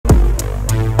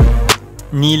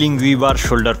Kneeling V-bar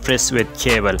shoulder press with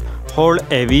cable. Hold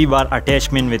a V-bar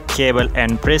attachment with cable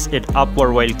and press it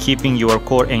upward while keeping your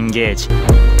core engaged.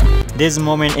 This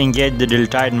movement engages the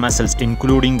deltoid muscles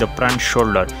including the front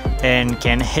shoulder and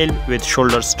can help with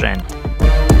shoulder strength.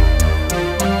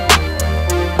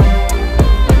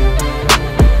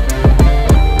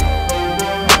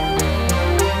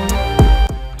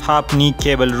 Half knee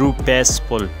cable rope pass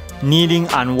pull. Kneeling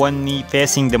on one knee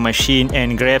facing the machine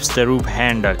and grabs the rope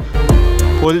handle.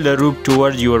 Pull the rope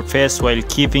towards your face while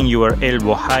keeping your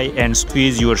elbow high and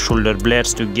squeeze your shoulder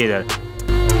blades together.